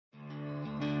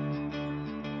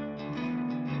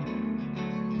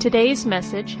Today's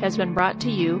message has been brought to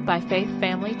you by Faith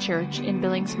Family Church in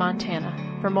Billings,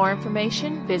 Montana. For more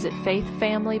information, visit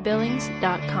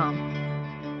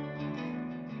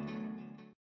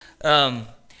faithfamilybillings.com.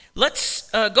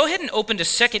 Let's go ahead and open to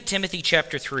 2 Timothy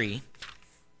chapter 3,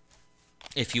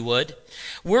 if you would.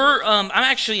 I'm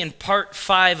actually in part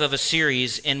 5 of a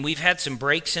series, and we've had some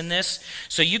breaks in this,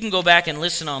 so you can go back and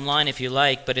listen online if you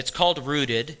like, but it's called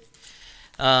Rooted.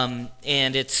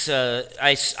 And it's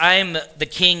I'm the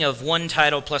king of one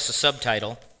title plus a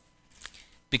subtitle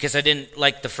because I didn't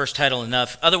like the first title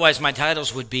enough. Otherwise, my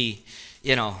titles would be,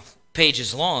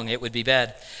 pages long. It would be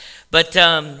bad. But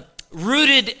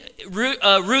rooted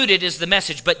is the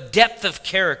message, but depth of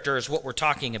character is what we're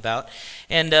talking about.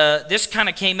 And this kind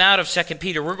of came out of 2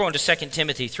 Peter. We're going to 2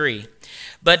 Timothy 3,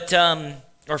 but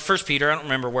or 1 Peter. I don't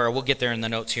remember where. We'll get there in the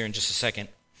notes here in just a second.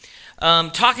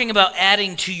 Talking about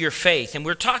adding to your faith, and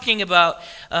we're talking about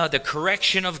the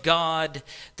correction of God,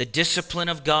 the discipline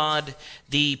of God,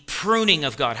 the pruning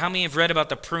of God. How many have read about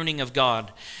the pruning of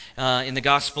God in the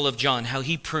Gospel of John, how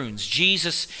he prunes?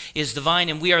 Jesus is the vine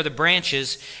and we are the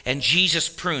branches, and Jesus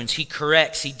prunes. He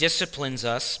corrects, he disciplines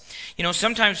us.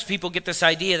 Sometimes people get this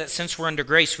idea that since we're under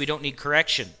grace, we don't need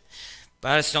correction.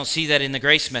 But I just don't see that in the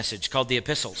grace message called the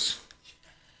epistles.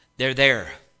 They're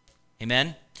there.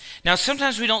 Amen? Now,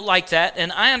 sometimes we don't like that,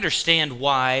 and I understand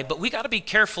why, but we got to be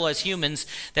careful as humans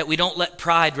that we don't let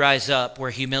pride rise up where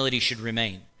humility should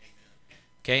remain.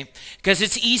 Okay? Because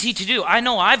it's easy to do. I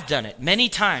know I've done it many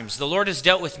times. The Lord has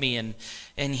dealt with me, and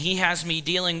he has me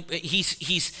dealing.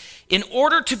 He's in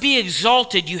order to be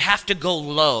exalted, you have to go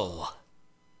low.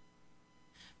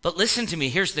 But listen to me,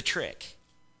 here's the trick.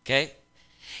 Okay?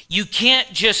 You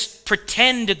can't just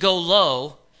pretend to go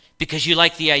low because you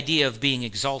like the idea of being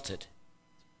exalted.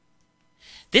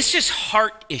 This is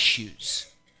heart issues.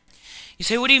 You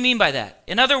say, what do you mean by that?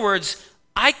 In other words,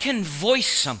 I can voice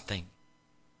something,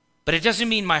 but it doesn't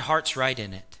mean my heart's right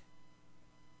in it.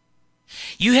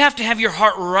 You have to have your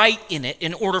heart right in it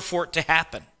in order for it to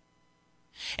happen.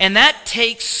 And that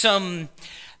takes some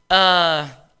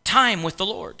time with the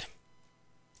Lord.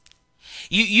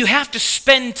 You have to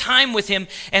spend time with him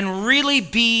and really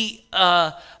be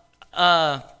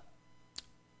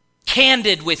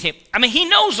candid with him. I mean, he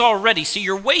knows already, so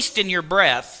you're wasting your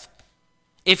breath.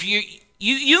 If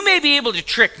you may be able to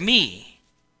trick me,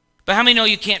 but how many know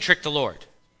you can't trick the Lord?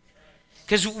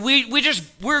 Because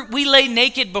we lay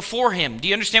naked before him. Do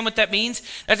you understand what that means?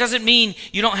 That doesn't mean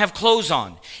you don't have clothes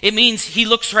on. It means he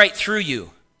looks right through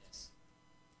you.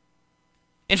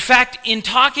 In fact, in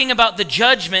talking about the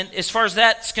judgment, as far as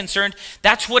that's concerned,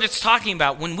 that's what it's talking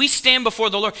about. When we stand before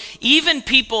the Lord, even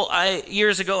people,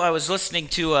 years ago I was listening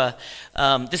to,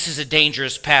 this is a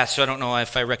dangerous path, so I don't know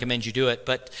if I recommend you do it,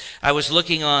 but I was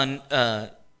looking on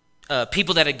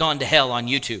people that had gone to hell on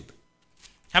YouTube.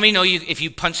 How many know if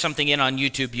you punch something in on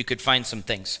YouTube, you could find some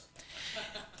things?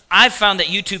 I've found that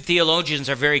YouTube theologians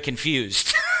are very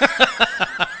confused.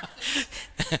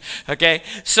 Okay,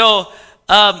 so...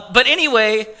 but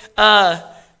anyway,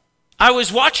 I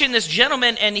was watching this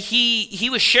gentleman, and he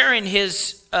was sharing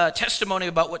his testimony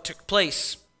about what took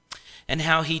place and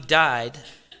how he died.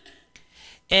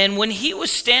 And when he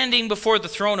was standing before the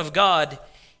throne of God,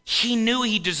 he knew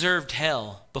he deserved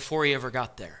hell before he ever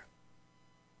got there.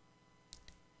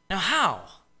 Now, how?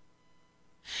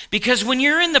 Because when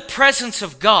you're in the presence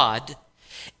of God,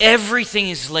 everything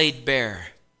is laid bare.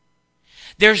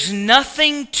 There's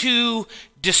nothing to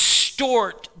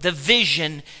distort the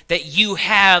vision that you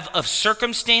have of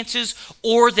circumstances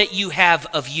or that you have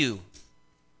of you.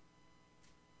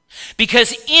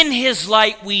 Because in his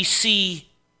light we see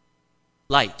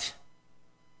light.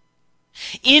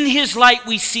 In his light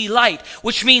we see light,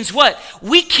 which means what?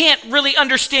 We can't really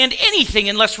understand anything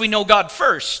unless we know God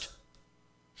first.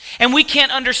 And we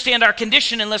can't understand our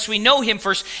condition unless we know him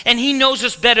first, and he knows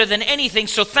us better than anything.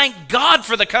 So thank God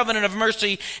for the covenant of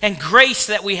mercy and grace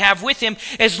that we have with him.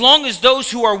 As long as those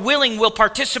who are willing will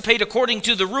participate according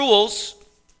to the rules,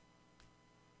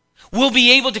 we'll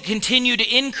be able to continue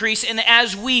to increase. And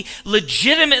as we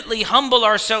legitimately humble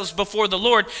ourselves before the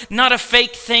Lord, not a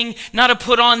fake thing, not a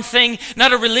put on thing,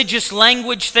 not a religious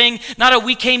language thing, not a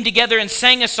we came together and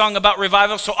sang a song about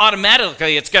revival, so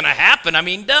automatically it's going to happen. I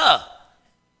mean, duh.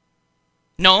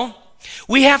 No,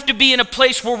 we have to be in a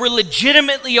place where we're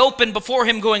legitimately open before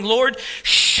him going, Lord,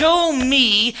 show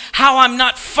me how I'm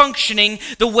not functioning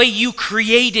the way you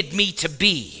created me to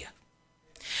be.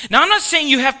 Now, I'm not saying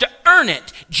you have to earn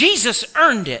it. Jesus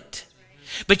earned it.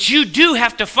 But you do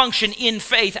have to function in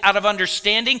faith out of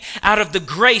understanding, out of the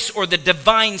grace or the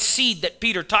divine seed that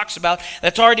Peter talks about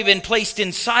that's already been placed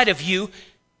inside of you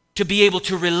to be able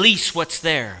to release what's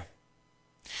there.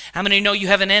 How many know you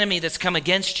have an enemy that's come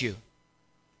against you?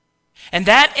 And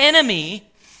that enemy,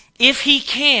 if he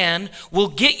can, will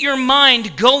get your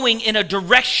mind going in a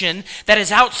direction that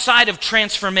is outside of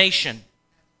transformation.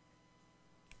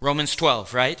 Romans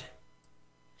 12, right?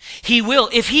 He will.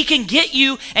 If he can get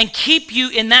you and keep you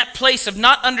in that place of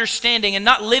not understanding and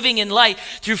not living in light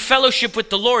through fellowship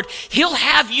with the Lord, he'll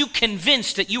have you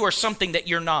convinced that you are something that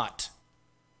you're not.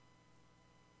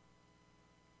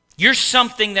 You're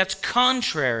something that's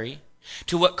contrary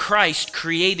to what Christ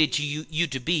created you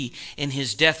to be in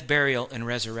his death, burial, and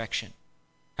resurrection.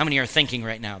 How many are thinking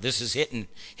right now? This is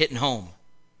hitting home.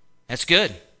 That's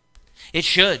good. It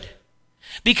should.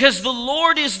 Because the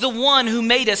Lord is the one who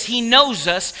made us. He knows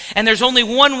us. And there's only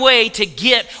one way to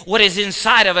get what is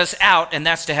inside of us out, and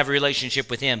that's to have a relationship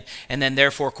with him. And then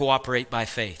therefore cooperate by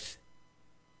faith.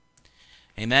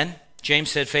 Amen? James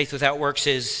said faith without works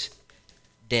is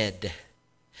dead.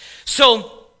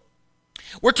 So,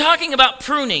 we're talking about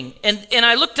pruning. And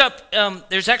I looked up,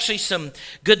 there's actually some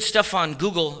good stuff on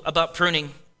Google about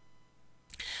pruning.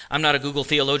 I'm not a Google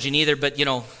theologian either, but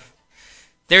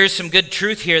there is some good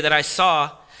truth here that I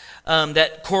saw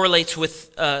that correlates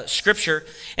with Scripture.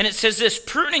 And it says this: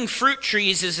 pruning fruit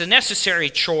trees is a necessary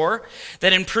chore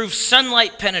that improves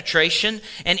sunlight penetration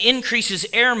and increases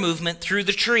air movement through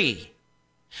the tree.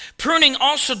 Pruning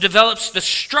also develops the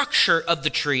structure of the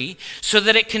tree so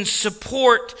that it can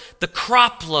support the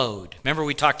crop load. Remember,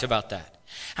 we talked about that.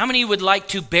 How many would like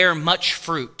to bear much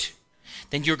fruit?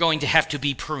 Then you're going to have to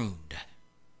be pruned.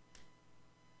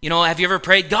 Have you ever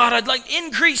prayed, God, I'd like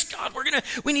increase. God,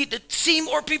 we need to see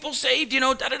more people saved,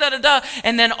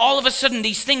 And then all of a sudden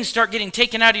these things start getting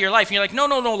taken out of your life. And you're like, no,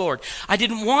 Lord, I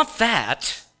didn't want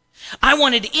that. I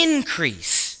wanted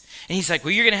increase. And he's like,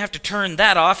 well, you're going to have to turn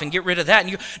that off and get rid of that.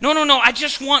 And you, no, I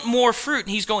just want more fruit. And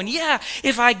he's going, yeah,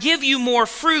 if I give you more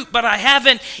fruit, but I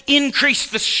haven't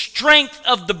increased the strength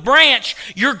of the branch,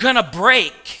 you're going to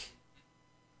break.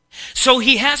 So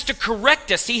he has to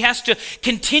correct us. He has to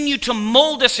continue to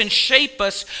mold us and shape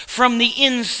us from the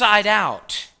inside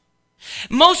out.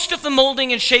 Most of the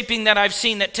molding and shaping that I've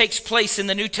seen that takes place in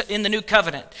the new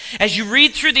covenant, as you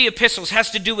read through the epistles, has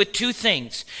to do with two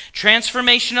things: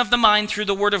 transformation of the mind through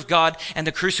the word of God and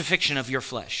the crucifixion of your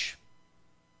flesh.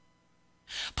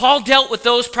 Paul dealt with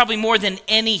those probably more than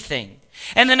anything.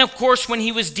 And then, of course, when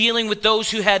he was dealing with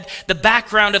those who had the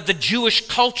background of the Jewish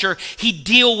culture, he'd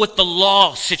deal with the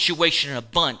law situation a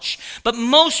bunch. But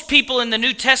most people in the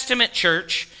New Testament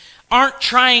church aren't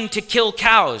trying to kill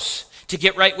cows to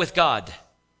get right with God,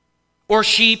 or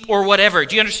sheep, or whatever.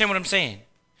 Do you understand what I'm saying?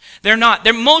 They're not.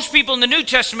 Most people in the New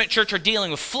Testament church are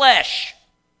dealing with flesh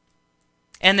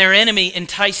and their enemy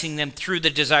enticing them through the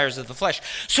desires of the flesh.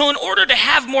 So in order to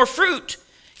have more fruit,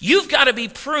 you've got to be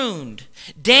pruned.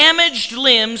 Damaged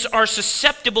limbs are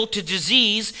susceptible to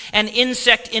disease and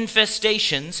insect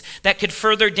infestations that could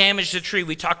further damage the tree.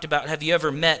 We talked about, have you ever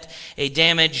met a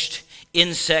damaged,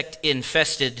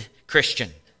 insect-infested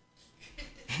Christian?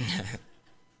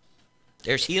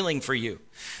 There's healing for you.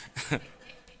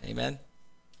 Amen.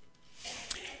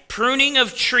 Pruning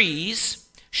of trees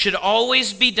should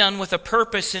always be done with a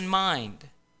purpose in mind.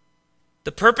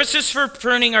 The purposes for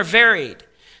pruning are varied.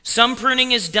 Some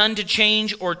pruning is done to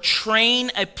change or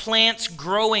train a plant's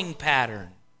growing pattern,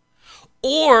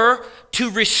 or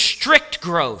to restrict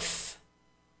growth.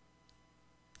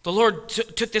 The Lord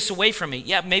took this away from me.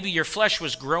 Yeah, maybe your flesh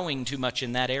was growing too much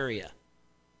in that area.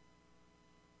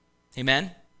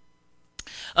 Amen?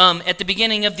 At the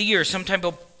beginning of the year,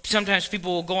 sometimes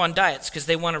people will go on diets because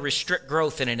they want to restrict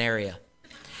growth in an area.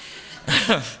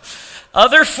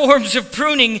 Other forms of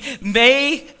pruning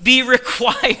may be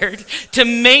required to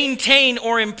maintain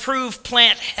or improve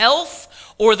plant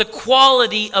health or the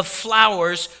quality of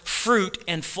flowers, fruit,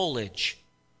 and foliage.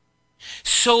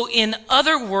 So in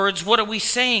other words, what are we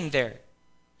saying there?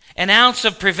 An ounce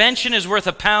of prevention is worth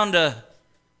a pound of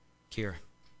cure.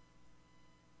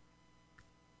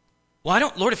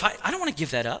 Well, Lord, I don't want to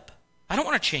give that up. I don't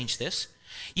want to change this.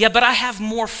 Yeah, but I have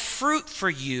more fruit for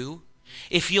you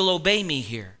if you'll obey me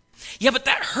here. Yeah, but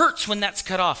that hurts when that's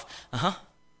cut off.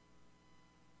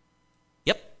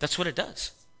 Yep, that's what it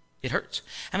does. It hurts.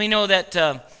 How many know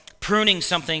that pruning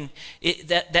something,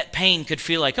 that pain could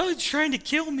feel like, oh, it's trying to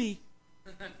kill me?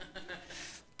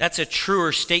 That's a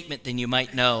truer statement than you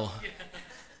might know.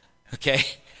 Okay?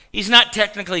 He's not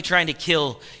technically trying to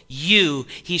kill you.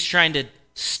 He's trying to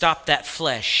stop that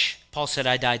flesh. Paul said,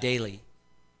 I die daily.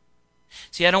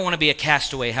 See, I don't want to be a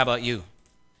castaway. How about you?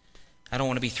 I don't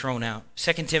want to be thrown out.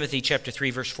 2 Timothy chapter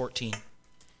 3, verse 14.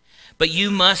 But you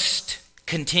must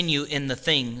continue in the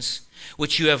things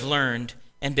which you have learned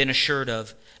and been assured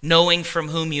of, knowing from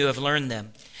whom you have learned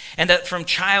them, and that from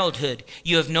childhood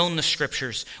you have known the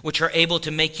Scriptures, which are able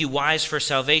to make you wise for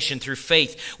salvation through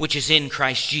faith which is in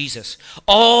Christ Jesus.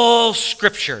 All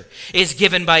Scripture is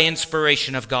given by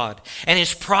inspiration of God and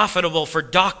is profitable for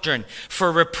doctrine,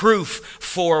 for reproof,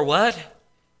 for what?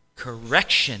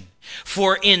 Correction,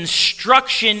 for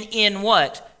instruction in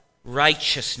what?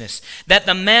 Righteousness, that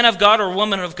the man of God or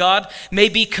woman of God may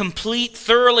be complete,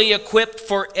 thoroughly equipped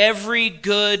for every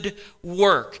good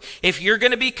work. If you're going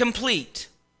to be complete,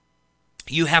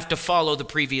 you have to follow the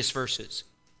previous verses.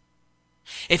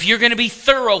 If you're going to be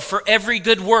thorough for every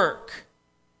good work.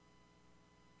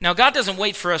 Now, God doesn't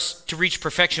wait for us to reach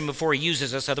perfection before he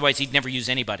uses us, otherwise he'd never use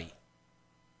anybody.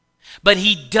 But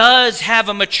he does have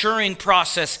a maturing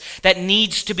process that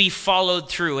needs to be followed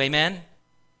through, amen?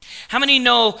 How many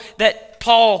know that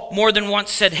Paul more than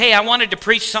once said, hey, I wanted to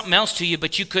preach something else to you,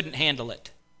 but you couldn't handle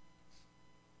it?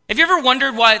 Have you ever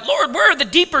wondered why, Lord, where are the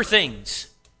deeper things?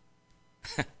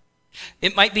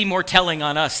 It might be more telling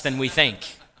on us than we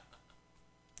think.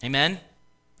 Amen?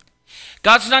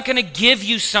 God's not going to give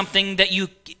you something that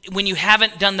when you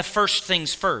haven't done the first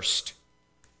things first.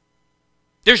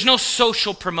 There's no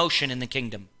social promotion in the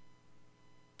kingdom.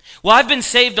 Well, I've been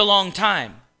saved a long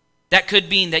time. That could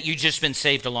mean that you've just been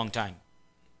saved a long time.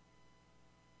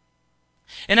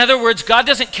 In other words, God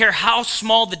doesn't care how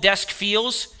small the desk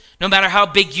feels, no matter how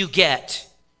big you get.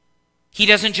 He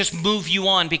doesn't just move you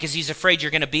on because he's afraid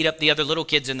you're going to beat up the other little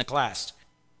kids in the class.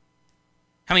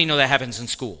 How many know that happens in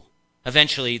school?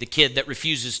 Eventually, the kid that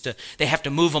refuses to, they have to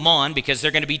move them on because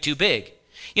they're going to be too big.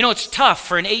 You know, it's tough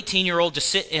for an 18-year-old to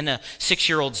sit in a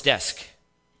 6-year-old's desk.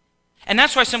 And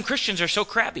that's why some Christians are so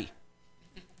crabby.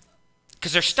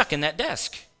 Because they're stuck in that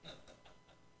desk.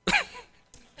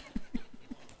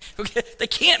 They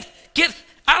can't get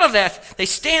out of that. They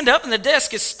stand up and the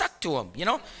desk is stuck to them, you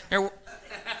know?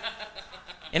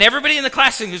 And everybody in the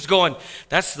class is going,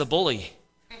 that's the bully.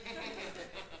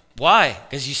 Why?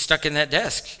 Because he's stuck in that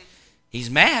desk. He's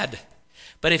mad.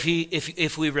 But if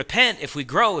we repent, if we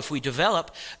grow, if we develop,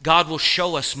 God will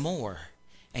show us more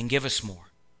and give us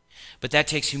more. But that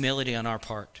takes humility on our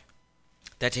part.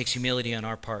 That takes humility on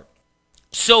our part.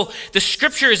 So the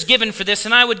scripture is given for this,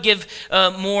 and I would give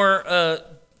more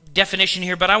definition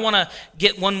here, but I want to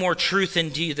get one more truth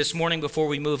into you this morning before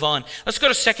we move on. Let's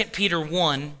go to 2 Peter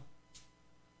 1,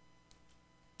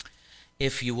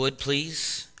 if you would,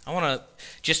 please. I want to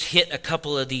just hit a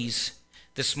couple of these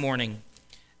this morning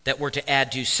that we're to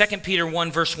add to. 2 Peter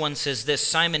 1, verse 1 says this,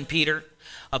 Simon Peter,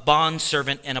 a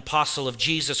bondservant and apostle of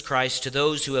Jesus Christ, to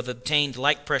those who have obtained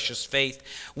like precious faith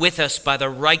with us by the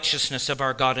righteousness of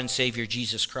our God and Savior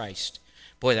Jesus Christ.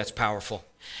 Boy, that's powerful.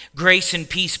 Grace and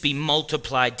peace be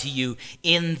multiplied to you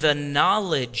in the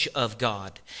knowledge of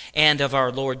God and of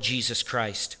our Lord Jesus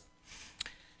Christ.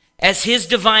 As his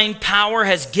divine power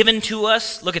has given to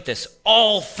us, look at this,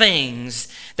 all things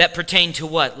that pertain to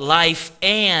what? Life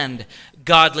and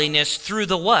godliness through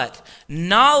the what?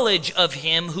 Knowledge of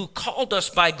him who called us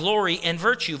by glory and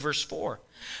virtue, verse 4,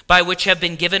 by which have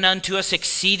been given unto us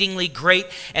exceedingly great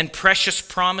and precious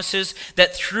promises,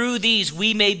 that through these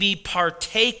we may be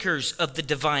partakers of the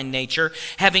divine nature,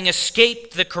 having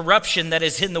escaped the corruption that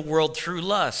is in the world through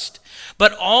lust.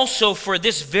 But also for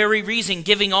this very reason,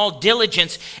 giving all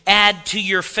diligence, add to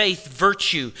your faith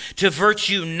virtue, to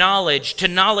virtue knowledge, to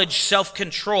knowledge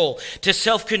self-control, to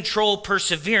self-control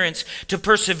perseverance, to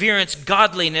perseverance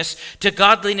godliness, to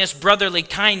godliness brotherly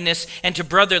kindness, and to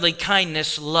brotherly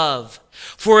kindness love.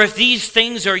 For if these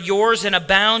things are yours and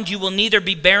abound, you will neither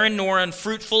be barren nor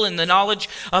unfruitful in the knowledge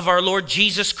of our Lord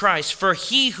Jesus Christ. For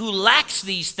he who lacks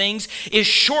these things is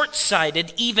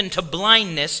short-sighted even to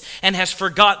blindness, and has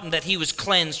forgotten that he was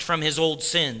cleansed from his old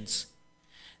sins.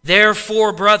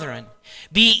 Therefore, brethren,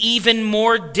 be even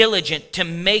more diligent to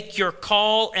make your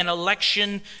call and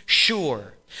election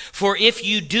sure. For if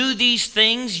you do these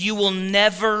things, you will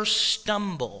never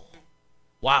stumble.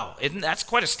 Wow, that's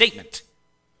quite a statement.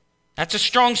 That's a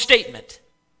strong statement.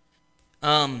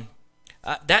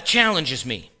 That challenges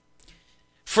me.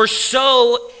 For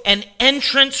so an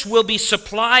entrance will be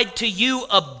supplied to you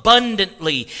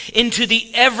abundantly into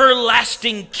the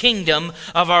everlasting kingdom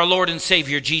of our Lord and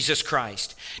Savior Jesus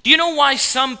Christ. Do you know why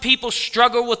some people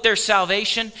struggle with their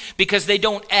salvation? Because they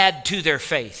don't add to their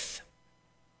faith.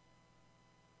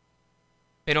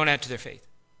 They don't add to their faith.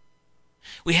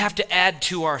 We have to add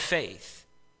to our faith.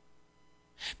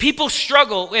 People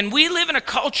struggle, and we live in a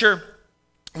culture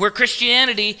where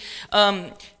Christianity,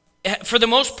 for the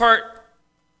most part,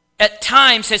 at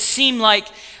times has seemed like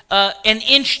an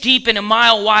inch deep and a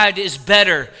mile wide is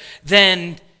better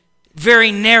than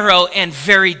very narrow and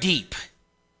very deep.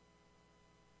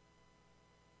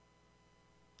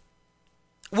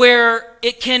 where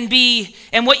it can be,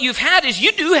 and what you've had is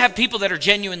you do have people that are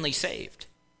genuinely saved.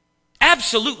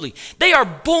 Absolutely. They are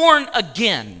born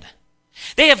again.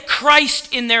 They have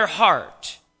Christ in their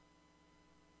heart.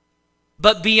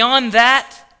 But beyond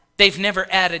that, they've never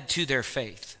added to their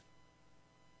faith.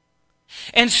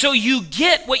 And so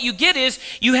what you get is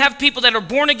you have people that are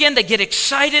born again, they get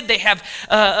excited, they have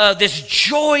this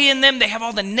joy in them, they have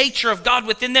all the nature of God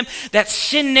within them. That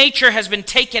sin nature has been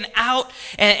taken out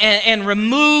and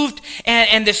removed,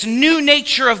 and this new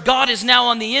nature of God is now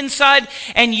on the inside,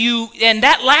 and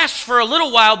that lasts for a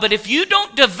little while, but if you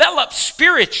don't develop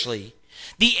spiritually,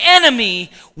 the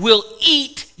enemy will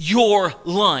eat your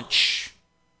lunch.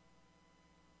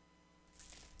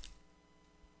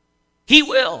 He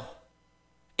will.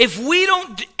 If we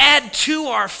don't add to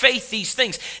our faith these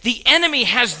things, the enemy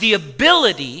has the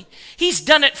ability. He's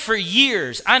done it for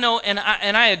years. I know, and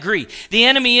I agree. The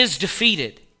enemy is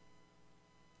defeated.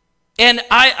 And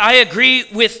I agree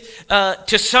with,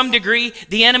 to some degree,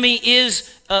 the enemy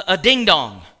is a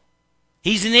ding-dong.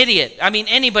 He's an idiot. I mean,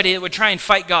 anybody that would try and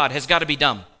fight God has got to be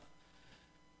dumb.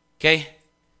 Okay?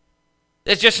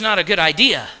 That's just not a good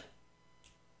idea.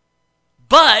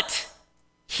 But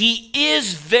he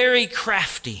is very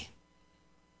crafty.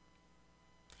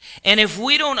 And if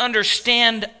we don't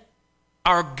understand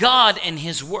our God and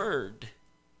his word,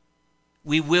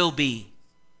 we will be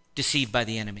deceived by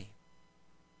the enemy.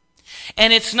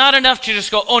 And it's not enough to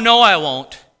just go, oh, no, I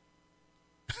won't.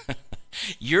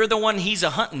 You're the one he's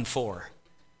a-hunting for.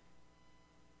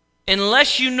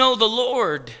 Unless you know the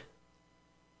Lord,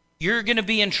 you're going to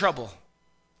be in trouble.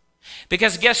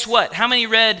 Because guess what? How many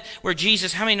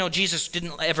know Jesus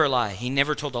didn't ever lie? He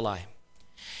never told a lie.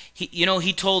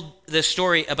 He told the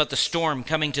story about the storm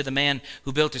coming to the man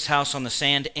who built his house on the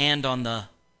sand and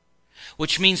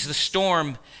which means the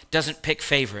storm doesn't pick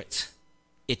favorites.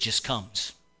 It just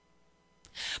comes.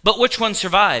 But which one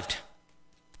survived?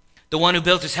 The one who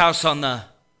built his house on the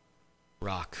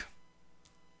rock.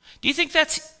 Do you think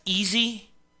that's easy?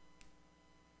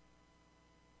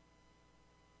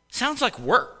 Sounds like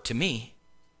work to me.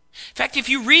 In fact, if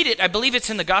you read it, I believe it's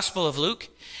in the Gospel of Luke,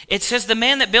 it says the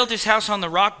man that built his house on the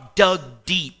rock dug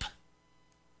deep.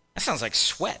 That sounds like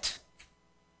sweat.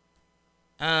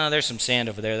 There's some sand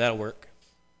over there. That'll work.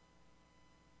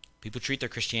 People treat their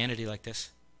Christianity like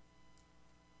this.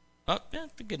 Oh, yeah,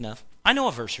 good enough. I know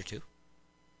a verse or two.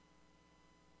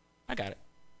 I got it.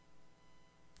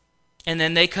 And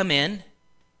then they come in.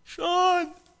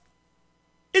 Sean,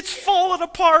 it's falling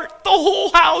apart. The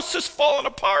whole house is falling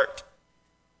apart.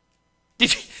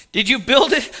 Did you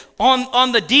build it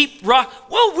on the deep rock?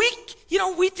 Well,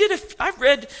 we did I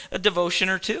read a devotion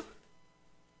or two.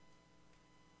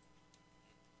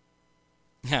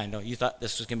 Yeah, I know. You thought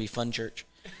this was going to be fun church.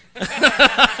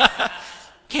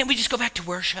 Can't we just go back to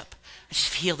worship? I just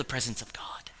feel the presence of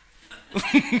God.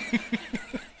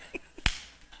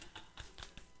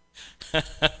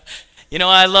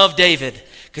 I love David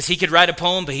because he could write a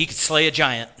poem, but he could slay a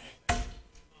giant.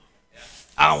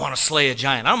 I don't want to slay a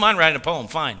giant. I don't mind writing a poem.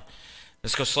 Fine.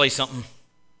 Let's go slay something.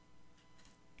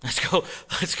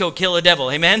 Let's go kill a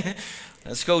devil. Amen?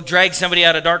 Let's go drag somebody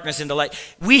out of darkness into light.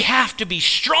 We have to be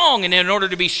strong, and in order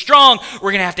to be strong,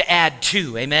 we're going to have to add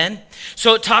to. Amen?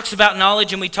 So it talks about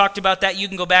knowledge, and we talked about that. You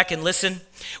can go back and listen.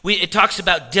 It talks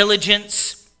about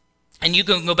diligence, and you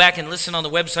can go back and listen on the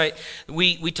website.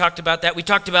 We talked about that. We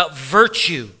talked about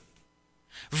virtue.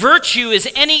 Virtue is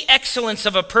any excellence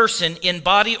of a person in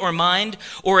body or mind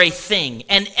or a thing,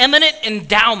 an eminent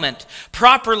endowment,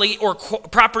 property or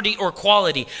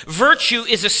quality. Virtue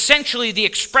is essentially the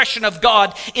expression of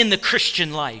God in the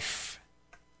Christian life.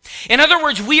 In other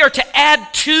words, we are to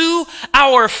add to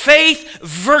our faith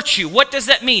virtue. What does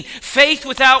that mean? Faith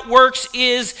without works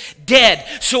is dead.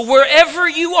 So wherever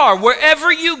you are,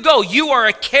 wherever you go, you are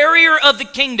a carrier of the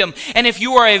kingdom. And if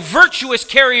you are a virtuous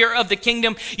carrier of the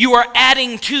kingdom, you are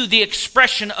adding to the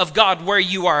expression of God where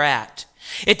you are at.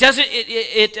 It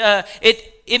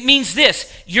means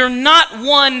this: you're not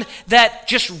one that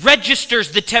just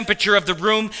registers the temperature of the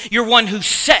room. You're one who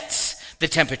sets the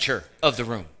temperature of the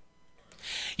room.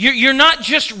 You're not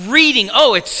just reading,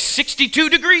 oh, it's 62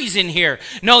 degrees in here.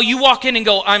 No, you walk in and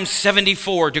go, I'm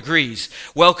 74 degrees.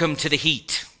 Welcome to the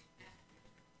heat.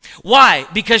 Why?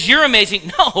 Because you're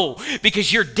amazing? No,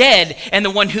 because you're dead, and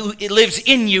the one who lives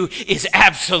in you is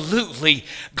absolutely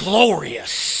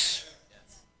glorious.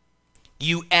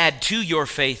 You add to your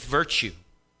faith virtue.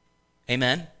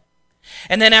 Amen?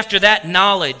 And then after that,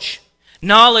 knowledge.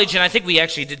 Knowledge, and I think we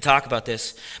actually did talk about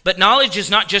this, but knowledge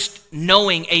is not just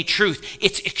knowing a truth,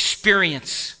 it's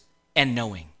experience and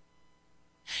knowing.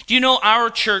 Do you know our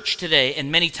church today,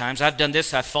 and many times I've done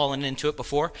this, I've fallen into it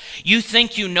before, you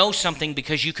think you know something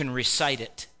because you can recite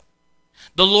it.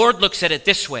 The Lord looks at it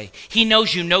this way. He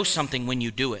knows you know something when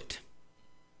you do it.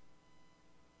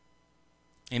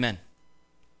 Amen.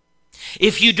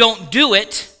 If you don't do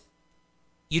it,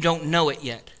 you don't know it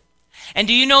yet. And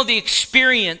do you know the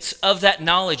experience of that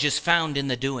knowledge is found in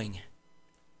the doing,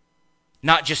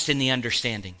 not just in the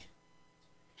understanding.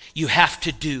 You have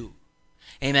to do.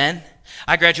 Amen.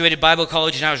 I graduated Bible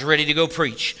college and I was ready to go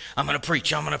preach. I'm going to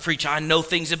preach. I know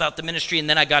things about the ministry. And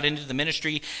then I got into the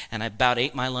ministry and I about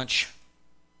ate my lunch.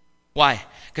 Why?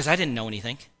 Because I didn't know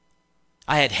anything.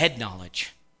 I had head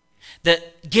knowledge.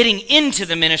 That getting into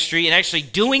the ministry and actually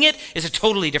doing it is a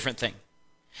totally different thing.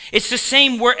 It's the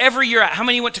same wherever you're at. How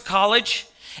many went to college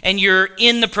and you're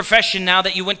in the profession now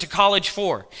that you went to college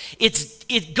for? It's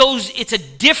a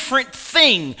different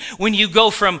thing when you go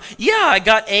from, yeah, I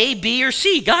got A, B, or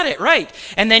C, got it, right.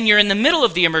 And then you're in the middle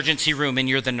of the emergency room and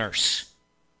you're the nurse.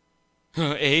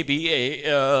 A, B,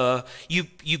 A, you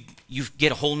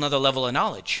get a whole nother level of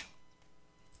knowledge.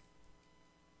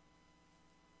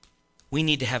 We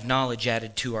need to have knowledge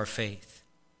added to our faith.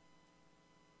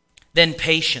 Then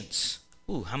patience.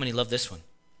 Ooh, how many love this one?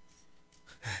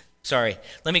 Sorry,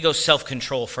 let me go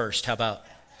self-control first. How about?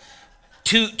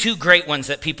 Two great ones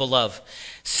that people love.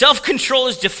 Self-control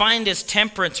is defined as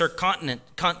temperance or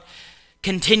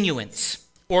continuance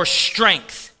or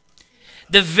strength.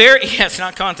 It's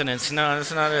not continence. No,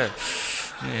 that's not it.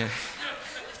 Yeah.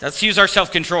 Let's use our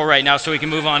self-control right now so we can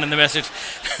move on in the message.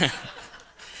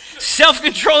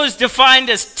 Self-control is defined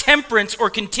as temperance or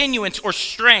continuance or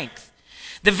strength.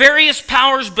 The various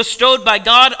powers bestowed by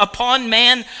God upon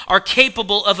man are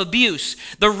capable of abuse.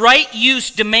 The right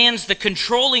use demands the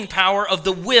controlling power of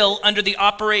the will under the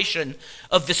operation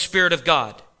of the Spirit of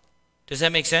God. Does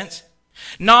that make sense?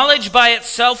 Knowledge by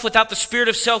itself without the spirit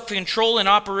of self-control in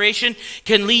operation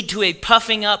can lead to a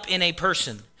puffing up in a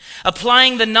person.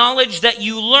 Applying the knowledge that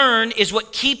you learn is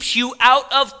what keeps you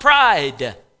out of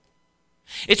pride.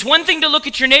 It's one thing to look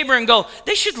at your neighbor and go,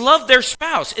 they should love their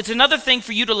spouse. It's another thing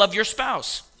for you to love your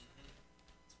spouse.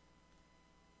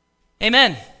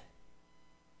 Amen.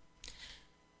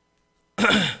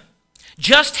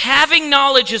 Just having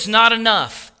knowledge is not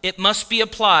enough. It must be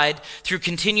applied through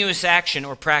continuous action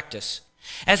or practice.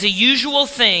 As a usual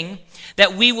thing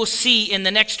that we will see in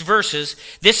the next verses,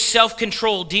 this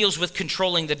self-control deals with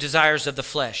controlling the desires of the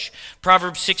flesh.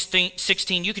 Proverbs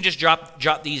 16, you can just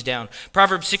jot these down.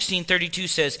 Proverbs 16:32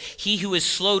 says, he who is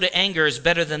slow to anger is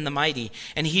better than the mighty,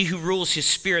 and he who rules his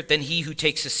spirit than he who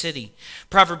takes a city.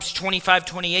 Proverbs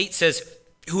 25:28 says,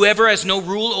 whoever has no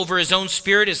rule over his own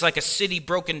spirit is like a city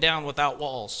broken down without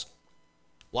walls.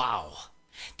 Wow,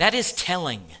 that is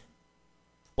telling.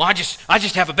 Well, I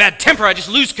just have a bad temper. I just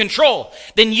lose control.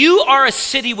 Then you are a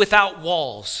city without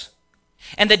walls.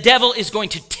 And the devil is going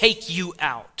to take you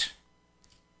out.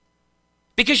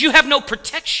 Because you have no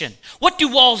protection. What do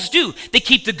walls do? They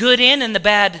keep the good in and the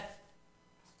bad.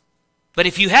 But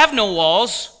if you have no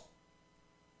walls,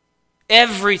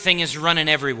 everything is running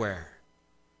everywhere.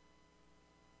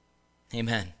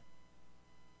 Amen.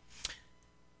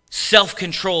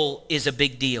 Self-control is a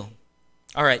big deal.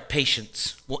 All right,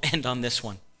 patience. We'll end on this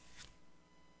one.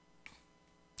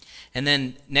 And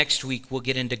then next week, we'll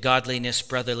get into godliness,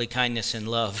 brotherly kindness, and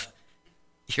love.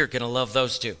 You're going to love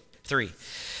those two. 3.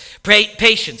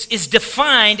 Patience is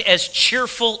defined as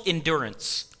cheerful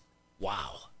endurance.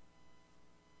 Wow.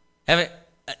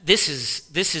 This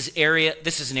is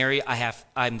an area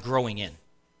I'm growing in.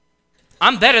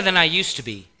 I'm better than I used to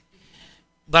be,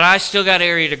 but I still got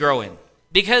area to grow in.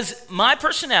 Because my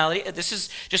personality, this is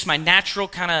just my natural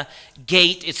kind of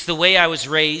gait. It's the way I was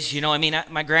raised. You know, I mean,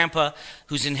 my grandpa,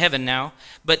 who's in heaven now,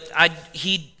 but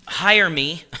he'd hire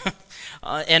me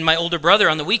and my older brother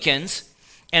on the weekends,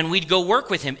 and we'd go work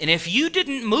with him. And if you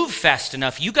didn't move fast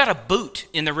enough, you got a boot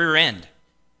in the rear end.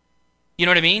 You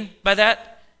know what I mean by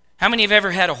that? How many have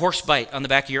ever had a horse bite on the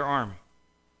back of your arm?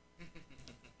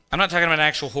 I'm not talking about an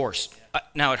actual horse.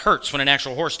 Now, it hurts when an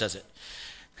actual horse does it.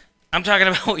 I'm talking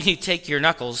about when you take your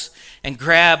knuckles and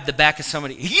grab the back of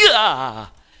somebody. Yeah!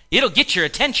 It'll get your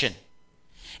attention.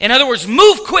 In other words,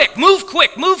 move quick, move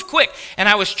quick, move quick. And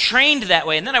I was trained that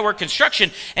way. And then I worked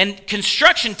construction. And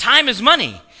construction, time is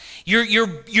money.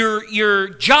 Your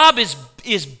job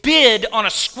is bid on a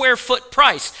square foot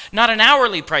price, not an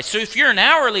hourly price. So if you're an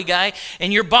hourly guy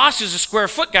and your boss is a square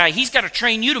foot guy, he's got to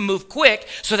train you to move quick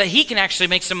so that he can actually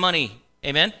make some money.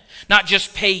 Amen? Not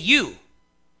just pay you.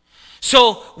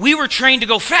 So we were trained to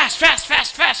go fast, fast,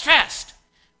 fast, fast, fast.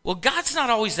 Well, God's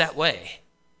not always that way.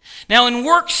 Now, in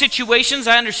work situations,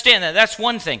 I understand that. That's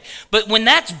one thing. But when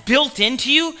that's built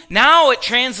into you, now it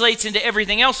translates into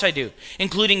everything else I do,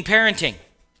 including parenting.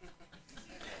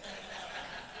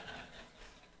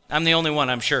 I'm the only one,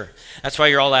 I'm sure. That's why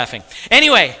you're all laughing.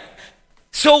 Anyway,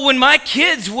 so when my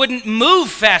kids wouldn't move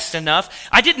fast enough,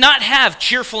 I did not have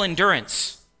cheerful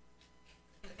endurance.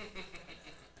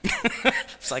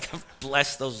 It's like,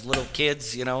 bless those little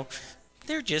kids, you know.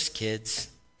 They're just kids.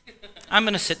 I'm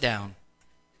going to sit down.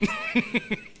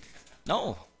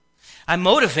 No, I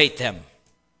motivate them.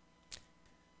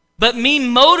 But me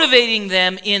motivating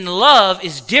them in love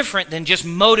is different than just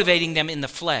motivating them in the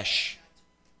flesh.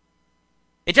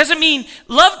 It doesn't mean,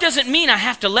 love doesn't mean I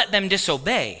have to let them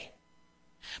disobey.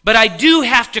 But I do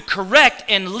have to correct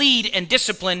and lead and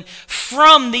discipline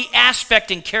from the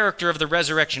aspect and character of the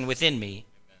resurrection within me.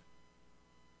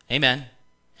 Amen.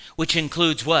 Which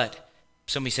includes what?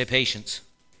 Somebody say patience.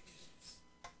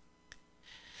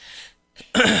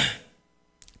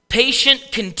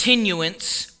 Patient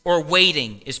continuance or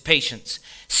waiting is patience.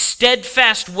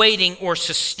 Steadfast waiting or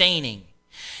sustaining.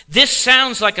 This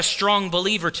sounds like a strong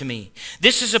believer to me.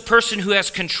 This is a person who has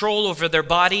control over their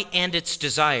body and its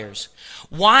desires.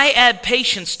 Why add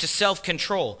patience to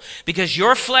self-control? Because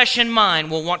your flesh and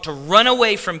mind will want to run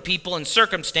away from people and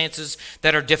circumstances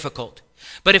that are difficult.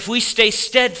 But if we stay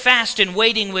steadfast in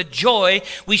waiting with joy,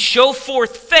 we show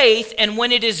forth faith, and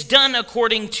when it is done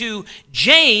according to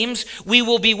James, we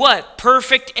will be what?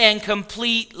 Perfect and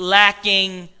complete,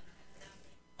 lacking.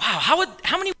 Wow,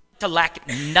 how many want to lack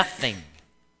nothing?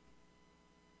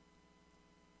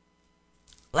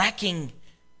 Lacking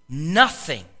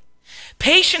nothing.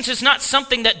 Patience is not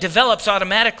something that develops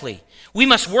automatically. We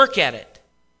must work at it.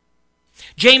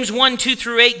 James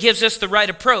 1:2-8 gives us the right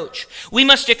approach. We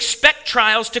must expect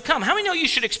trials to come. How many know you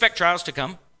should expect trials to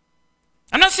come?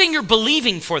 I'm not saying you're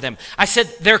believing for them. I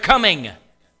said they're coming.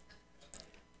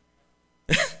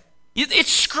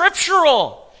 It's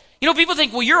scriptural. You know, people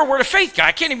think, well, you're a word of faith guy.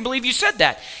 I can't even believe you said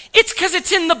that. It's because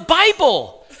it's in the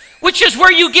Bible, which is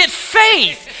where you get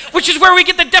faith, which is where we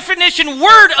get the definition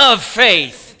word of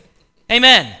faith.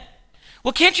 Amen.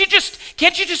 Well, can't you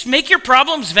just make your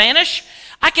problems vanish?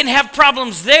 I can have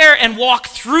problems there and walk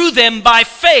through them by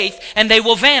faith, and they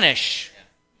will vanish.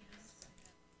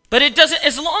 But it doesn't,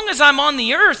 as long as I'm on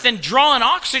the earth and drawing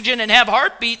oxygen and have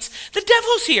heartbeats, the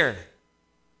devil's here.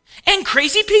 And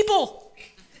crazy people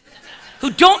who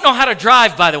don't know how to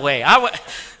drive, by the way.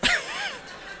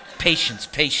 Patience.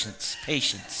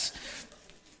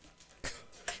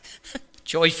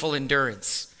 Joyful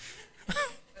endurance.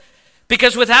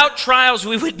 Because without trials,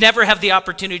 we would never have the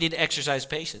opportunity to exercise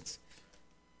patience.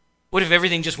 What if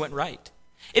everything just went right?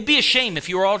 It'd be a shame if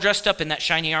you were all dressed up in that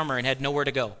shiny armor and had nowhere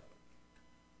to go.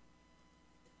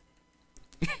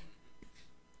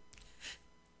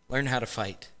 Learn how to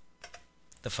fight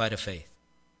the fight of faith.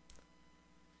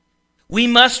 We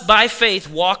must, by faith,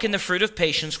 walk in the fruit of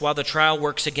patience while the trial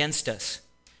works against us,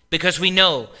 because we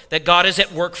know that God is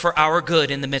at work for our good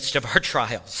in the midst of our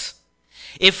trials.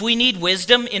 If we need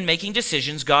wisdom in making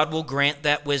decisions, God will grant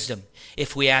that wisdom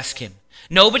if we ask him.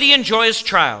 Nobody enjoys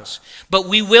trials, but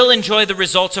we will enjoy the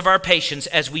results of our patience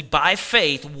as we, by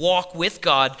faith, walk with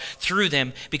God through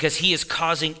them, because he is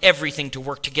causing everything to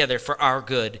work together for our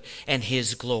good and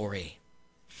his glory.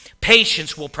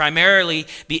 Patience will primarily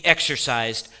be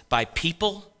exercised by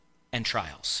people and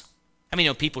trials. How many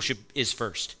know people is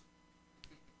first?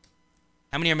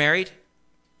 How many are married?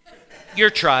 You're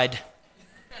tried.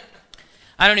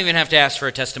 I don't even have to ask for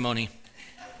a testimony.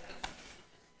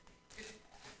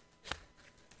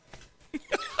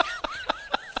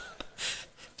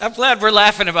 I'm glad we're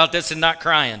laughing about this and not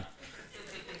crying.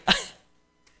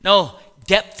 No,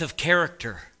 depth of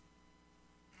character.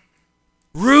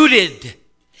 Rooted.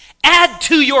 Add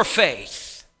to your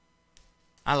faith.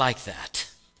 I like that.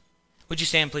 Would you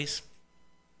stand, please?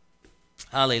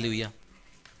 Hallelujah.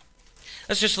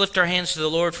 Let's just lift our hands to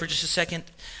the Lord for just a second.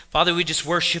 Father, we just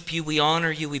worship you. We honor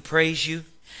you. We praise you.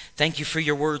 Thank you for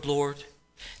your word, Lord.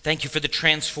 Thank you for the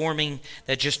transforming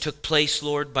that just took place,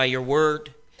 Lord, by your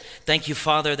word. Thank you,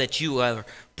 Father, that you are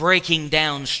breaking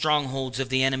down strongholds of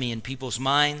the enemy in people's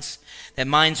minds, that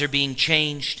minds are being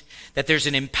changed, that there's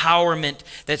an empowerment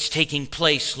that's taking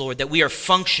place, Lord, that we are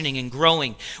functioning and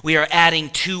growing. We are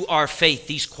adding to our faith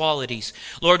these qualities.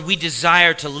 Lord, we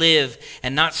desire to live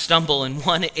and not stumble in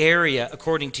one area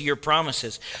according to your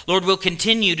promises. Lord, we'll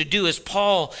continue to do as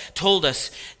Paul told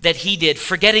us that he did,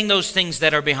 forgetting those things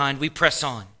that are behind, we press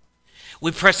on.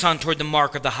 We press on toward the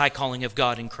mark of the high calling of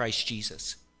God in Christ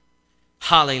Jesus.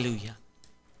 Hallelujah.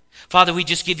 Father, we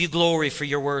just give you glory for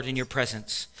your word and your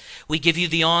presence. We give you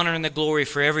the honor and the glory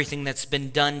for everything that's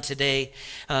been done today,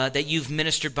 that you've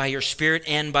ministered by your Spirit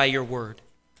and by your word.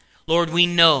 Lord, we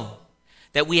know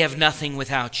that we have nothing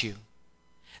without you,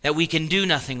 that we can do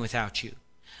nothing without you.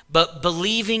 But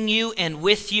believing you and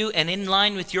with you and in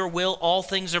line with your will, all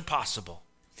things are possible.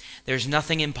 There's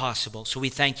nothing impossible. So we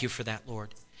thank you for that, Lord.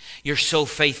 You're so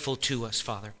faithful to us,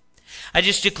 Father. I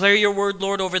just declare your word,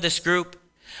 Lord, over this group,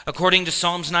 according to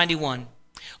Psalms 91.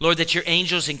 Lord, that your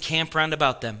angels encamp round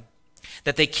about them,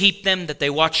 that they keep them, that they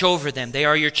watch over them. They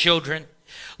are your children.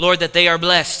 Lord, that they are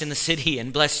blessed in the city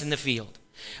and blessed in the field,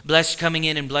 blessed coming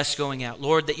in and blessed going out.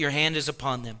 Lord, that your hand is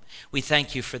upon them. We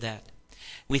thank you for that.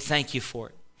 We thank you for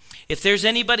it. If there's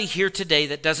anybody here today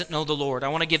that doesn't know the Lord, I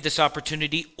want to give this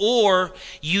opportunity, or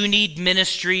you need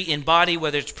ministry in body,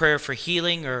 whether it's prayer for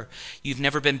healing or you've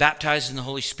never been baptized in the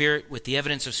Holy Spirit with the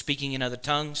evidence of speaking in other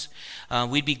tongues,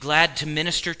 we'd be glad to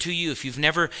minister to you. If you've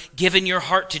never given your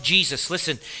heart to Jesus,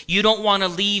 listen, you don't want to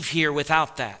leave here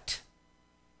without that.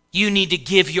 You need to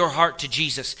give your heart to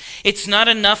Jesus. It's not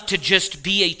enough to just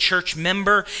be a church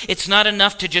member. It's not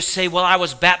enough to just say, well, I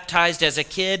was baptized as a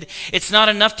kid. It's not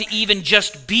enough to even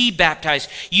just be baptized.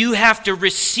 You have to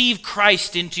receive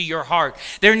Christ into your heart.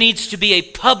 There needs to be a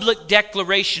public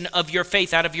declaration of your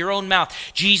faith out of your own mouth.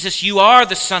 Jesus, you are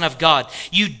the Son of God.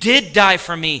 You did die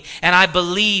for me, and I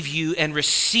believe you and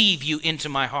receive you into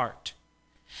my heart.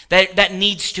 That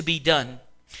needs to be done.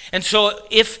 And so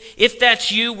if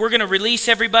that's you, we're going to release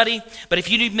everybody. But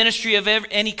if you need ministry of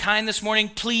any kind this morning,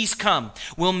 please come.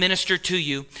 We'll minister to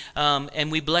you.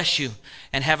 And we bless you.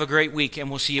 And have a great week. And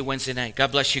we'll see you Wednesday night.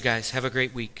 God bless you guys. Have a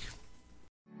great week.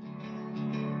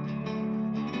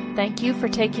 Thank you for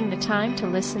taking the time to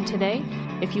listen today.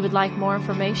 If you would like more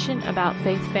information about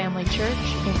Faith Family Church,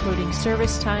 including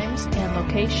service times and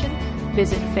location,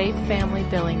 visit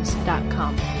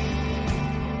faithfamilybillings.com.